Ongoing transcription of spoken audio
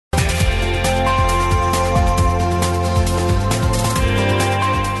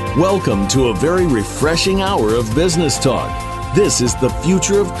Welcome to a very refreshing hour of business talk. This is the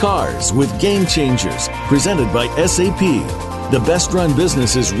Future of Cars with Game Changers, presented by SAP. The best-run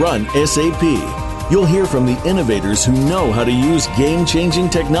businesses run SAP. You'll hear from the innovators who know how to use game-changing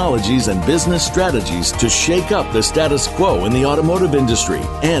technologies and business strategies to shake up the status quo in the automotive industry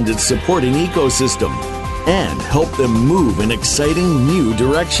and its supporting ecosystem, and help them move in exciting new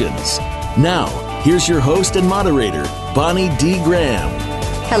directions. Now, here's your host and moderator, Bonnie D. Graham.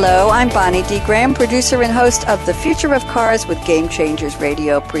 Hello, I'm Bonnie D. Graham, producer and host of The Future of Cars with Game Changers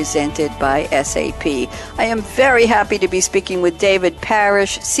Radio, presented by SAP. I am very happy to be speaking with David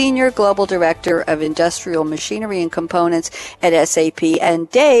Parrish, Senior Global Director of Industrial Machinery and Components at SAP. And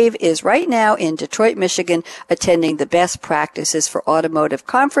Dave is right now in Detroit, Michigan, attending the Best Practices for Automotive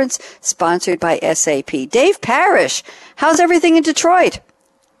Conference, sponsored by SAP. Dave Parrish, how's everything in Detroit?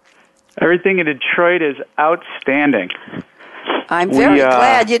 Everything in Detroit is outstanding. I'm very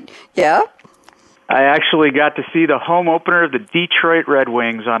glad you... Yeah? I actually got to see the home opener of the Detroit Red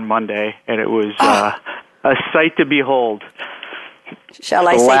Wings on Monday, and it was a sight to behold. Shall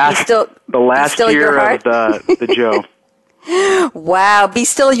I say the last year of the Joe. Wow, be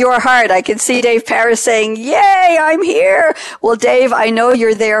still your heart. I can see Dave Parrish saying, yay, I'm here. Well, Dave, I know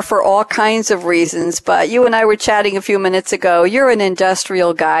you're there for all kinds of reasons, but you and I were chatting a few minutes ago. You're an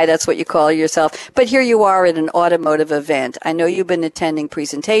industrial guy. That's what you call yourself. But here you are at an automotive event. I know you've been attending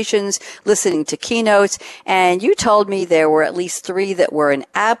presentations, listening to keynotes, and you told me there were at least 3 that were an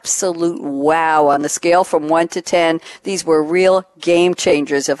absolute wow on the scale from 1 to 10. These were real game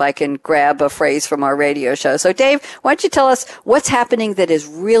changers, if I can grab a phrase from our radio show. So, Dave, why don't you tell us what's happening that is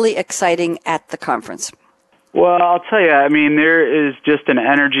really exciting at the conference? Well, I'll tell you, I mean, there is just an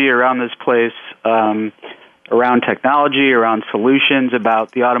energy around this place, around technology, around solutions,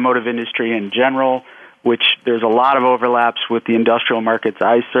 about the automotive industry in general, which there's a lot of overlaps with the industrial markets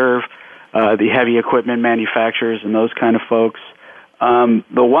I serve, the heavy equipment manufacturers and those kind of folks.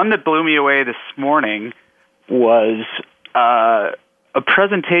 The one that blew me away this morning was a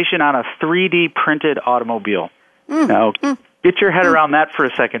presentation on a 3D printed automobile. Now, get your head around that for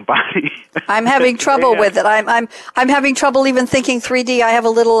a second, Bonnie. I'm having trouble with it. I'm having trouble even thinking 3D. I have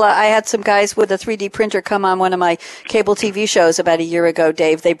I had some guys with a 3D printer come on one of my cable TV shows about a year ago,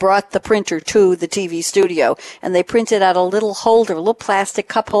 Dave. They brought the printer to the TV studio, and they printed out a little holder, a little plastic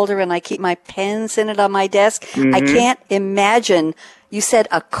cup holder, and I keep my pens in it on my desk. Mm-hmm. I can't imagine. You said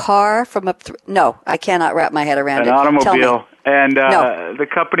a car from a... No, I cannot wrap my head around it. An automobile. And the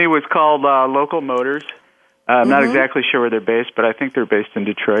company was called Local Motors. I'm not exactly sure where they're based, but I think they're based in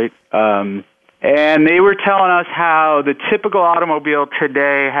Detroit. And they were telling us how the typical automobile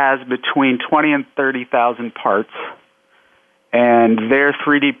today has between 20 and 30,000 parts, and their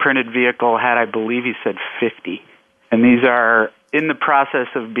 3D printed vehicle had, I believe he said, 50. And these are in the process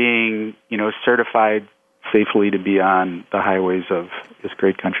of being, certified safely to be on the highways of this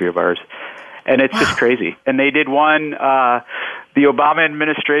great country of ours. And it's just crazy. And they did one, the Obama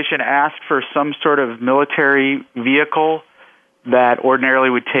administration asked for some sort of military vehicle that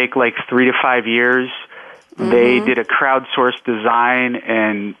ordinarily would take like 3 to 5 years. Mm-hmm. They did a crowdsourced design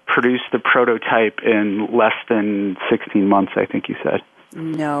and produced the prototype in less than 16 months, I think you said.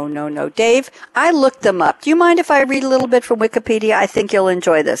 No. Dave, I looked them up. Do you mind if I read a little bit from Wikipedia? I think you'll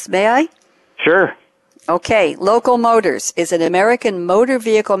enjoy this. May I? Sure. Okay, Local Motors is an American motor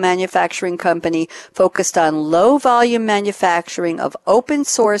vehicle manufacturing company focused on low-volume manufacturing of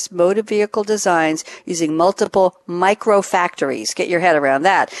open-source motor vehicle designs using multiple micro-factories. Get your head around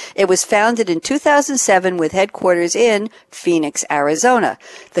that. It was founded in 2007 with headquarters in Phoenix, Arizona.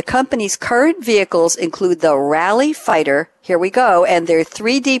 The company's current vehicles include the Rally Fighter, here we go, and their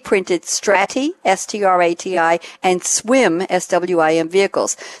 3D printed Strati, S-T-R-A-T-I, and Swim, S-W-I-M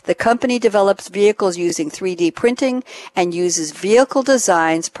vehicles. The company develops vehicles using 3D printing and uses vehicle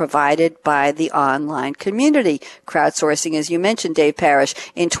designs provided by the online community. Crowdsourcing, as you mentioned, Dave Parrish.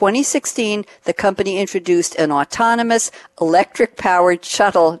 In 2016, the company introduced an autonomous electric-powered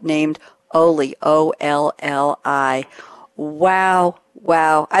shuttle named Oli, O-L-L-I. Wow.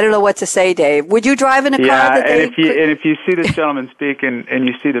 I don't know what to say, Dave. Would you drive in a car that they... and if you see this gentleman speak and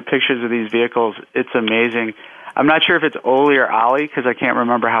you see the pictures of these vehicles, it's amazing. I'm not sure if it's Oli or Ollie because I can't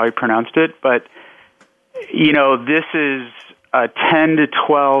remember how he pronounced it, but, this is a 10 to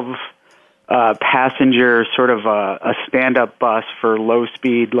 12 passenger sort of a stand-up bus for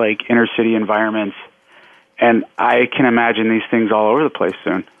low-speed, like, inner-city environments, and I can imagine these things all over the place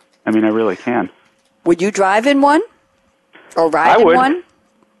soon. I mean, I really can. Would you drive in one? Or ride in one?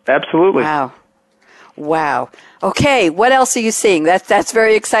 Absolutely. Wow. Okay, what else are you seeing? That's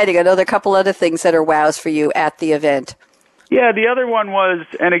very exciting. I know there are a couple other things that are wows for you at the event. Yeah, the other one was,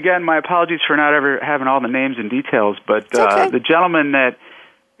 and again, my apologies for not ever having all the names and details, but okay. The gentleman that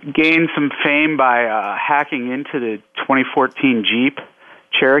gained some fame by hacking into the 2014 Jeep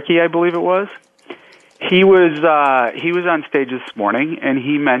Cherokee, I believe it was. He was on stage this morning, and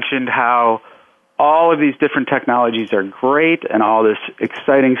he mentioned how all of these different technologies are great and all this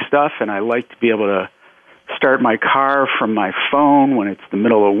exciting stuff, and I like to be able to start my car from my phone when it's the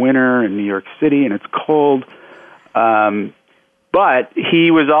middle of winter in New York City and it's cold. But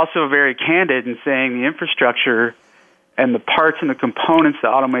he was also very candid in saying the infrastructure and the parts and the components that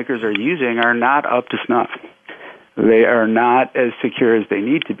automakers are using are not up to snuff. They are not as secure as they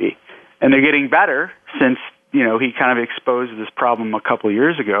need to be. And they're getting better since, he kind of exposed this problem a couple of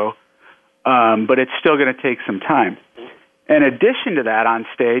years ago, but it's still going to take some time. In addition to that, on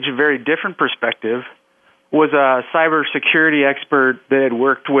stage, a very different perspective was a cybersecurity expert that had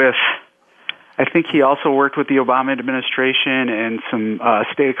worked with, I think he also worked with the Obama administration and some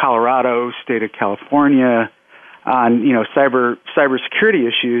state of Colorado, state of California on, cybersecurity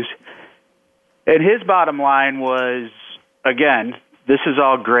issues. And his bottom line was, again, this is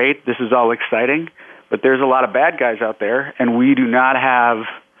all great, this is all exciting, but there's a lot of bad guys out there, and we do not have,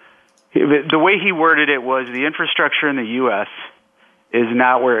 the way he worded it was the infrastructure in the U.S. is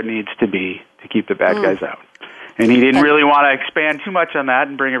not where it needs to be to keep the bad guys out. And he didn't really want to expand too much on that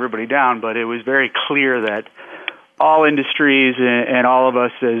and bring everybody down, but it was very clear that all industries and all of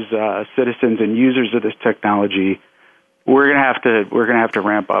us as citizens and users of this technology, we're going to have to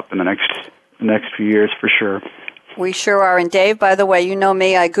ramp up in the next few years for sure. We sure are. And Dave, by the way, you know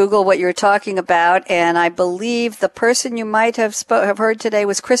me, I Googled what you're talking about, and I believe the person you might have heard today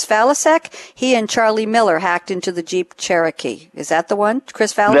was Chris Valasek. He and Charlie Miller hacked into the Jeep Cherokee. Is that the one,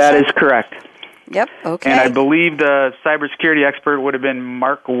 Chris Valasek? That is correct. Yep, okay. And I believe the cybersecurity expert would have been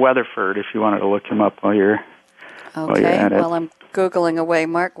Mark Weatherford, if you wanted to look him up while you're at it. Well, I'm Googling away.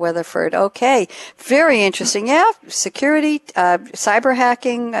 Mark Weatherford. Okay. Very interesting. Yeah. Security, cyber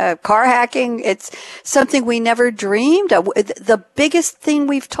hacking, car hacking. It's something we never dreamed of. The biggest thing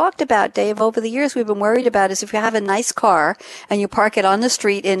we've talked about, Dave, over the years we've been worried about is if you have a nice car and you park it on the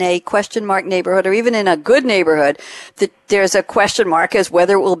street in a question mark neighborhood or even in a good neighborhood, that there's a question mark as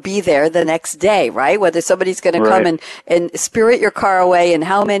whether it will be there the next day, right? Whether somebody's going to come and spirit your car away, and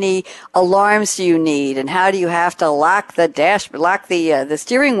how many alarms do you need, and how do you have to lock the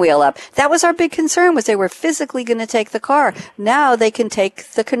steering wheel up. That was our big concern, was they were physically going to take the car. Now they can take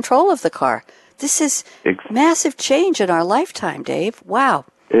the control of the car. This is massive change in our lifetime, Dave. Wow.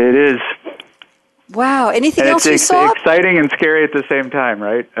 It is. Wow. Anything else you saw? It's exciting and scary at the same time,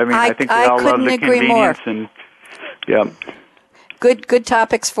 right? I mean, I think we all love the convenience and yeah. Good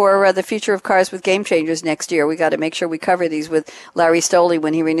topics for the future of cars with Game Changers next year. We got to make sure we cover these with Larry Stoley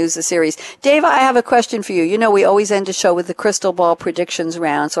when he renews the series. Dave, I have a question for you. You know, we always end the show with the crystal ball predictions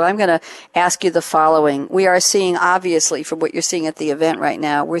round, so I'm going to ask you the following. We are seeing, obviously, from what you're seeing at the event right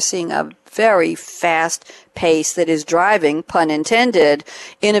now, we're seeing a very fast pace that is driving, pun intended,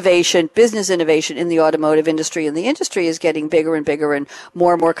 innovation, business innovation in the automotive industry. And the industry is getting bigger and bigger, and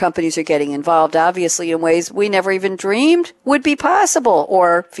more companies are getting involved, obviously, in ways we never even dreamed would be possible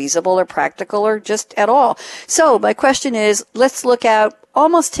or feasible or practical or just at all. So my question is, let's look out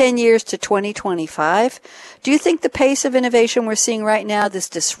almost 10 years to 2025. Do you think the pace of innovation we're seeing right now, this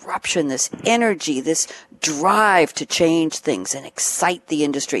disruption, this energy, this drive to change things and excite the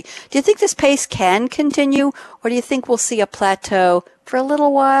industry, do you think this pace can continue, or do you think we'll see a plateau for a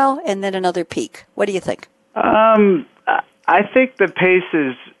little while and then another peak? What do you think? I think the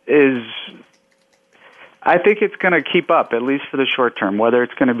pace is I think it's going to keep up, at least for the short term. Whether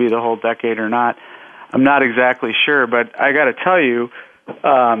it's going to be the whole decade or not, I'm not exactly sure, but I got to tell you,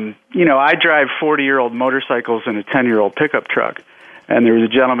 I drive 40-year-old motorcycles in a 10-year-old pickup truck. And there was a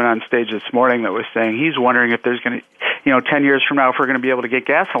gentleman on stage this morning that was saying he's wondering if there's going to, 10 years from now, if we're going to be able to get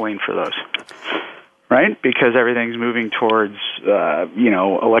gasoline for those, right? Because everything's moving towards,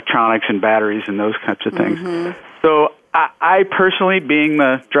 electronics and batteries and those types of things. Mm-hmm. So I personally, being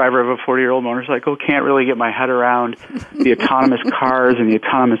the driver of a 40-year-old motorcycle, can't really get my head around the autonomous cars and the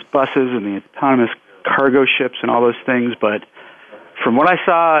autonomous buses and the autonomous cargo ships and all those things. But from what I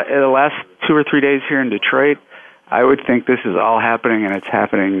saw in the last 2 or 3 days here in Detroit, I would think this is all happening, and it's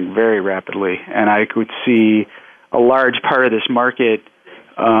happening very rapidly. And I could see a large part of this market,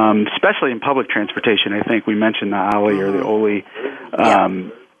 especially in public transportation. I think we mentioned the Ollie or the Oli.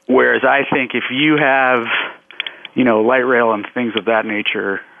 Whereas I think if you have, light rail and things of that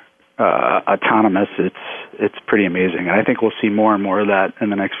nature, autonomous, it's pretty amazing. And I think we'll see more and more of that in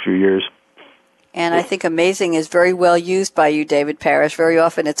the next few years. And I think amazing is very well used by you, David Parrish. Very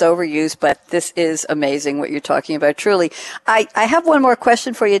often it's overused, but this is amazing what you're talking about, truly. I have one more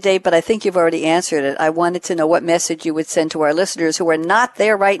question for you, Dave, but I think you've already answered it. I wanted to know what message you would send to our listeners who are not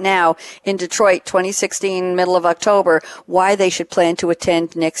there right now in Detroit, 2016, middle of October, why they should plan to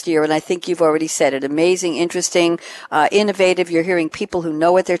attend next year. And I think you've already said it. Amazing, interesting, innovative. You're hearing people who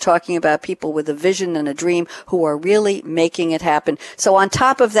know what they're talking about, people with a vision and a dream who are really making it happen. So on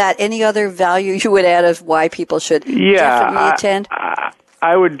top of that, any other value you would add of why people should definitely attend?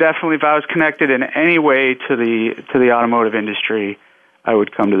 I would definitely, if I was connected in any way to the automotive industry, I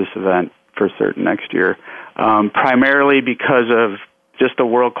would come to this event for certain next year, primarily because of just the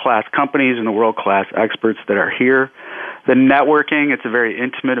world-class companies and the world-class experts that are here. The networking, it's a very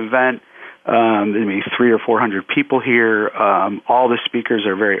intimate event. There may be 300 or 400 people here. All the speakers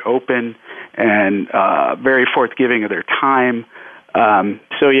are very open and very forthgiving of their time.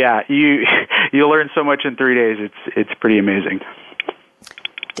 So yeah, you'll learn so much in 3 days. It's pretty amazing.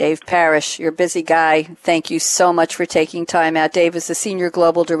 Dave Parrish, you're a busy guy. Thank you so much for taking time out. Dave is the Senior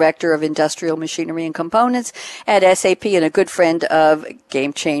Global Director of Industrial Machinery and Components at SAP and a good friend of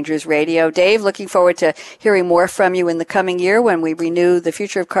Game Changers Radio. Dave, looking forward to hearing more from you in the coming year when we renew the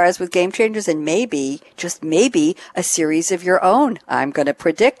future of cars with Game Changers and maybe, just maybe, a series of your own. I'm going to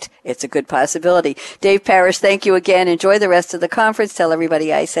predict it's a good possibility. Dave Parrish, thank you again. Enjoy the rest of the conference. Tell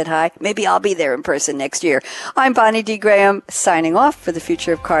everybody I said hi. Maybe I'll be there in person next year. I'm Bonnie D. Graham, signing off for the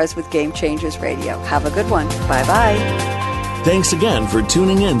Future of Cars with Game Changers Radio. Have a good one. Bye-bye. Thanks again for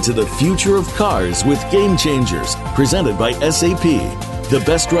tuning in to the Future of Cars with Game Changers, presented by SAP. The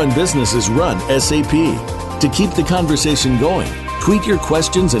best-run businesses run SAP. To keep the conversation going, tweet your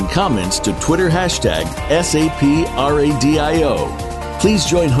questions and comments to Twitter hashtag #SAPRADIO. Please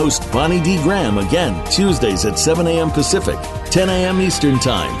join host Bonnie D. Graham again Tuesdays at 7 a.m. Pacific, 10 a.m. Eastern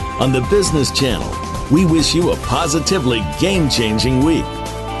Time on the Business Channel. We wish you a positively game-changing week.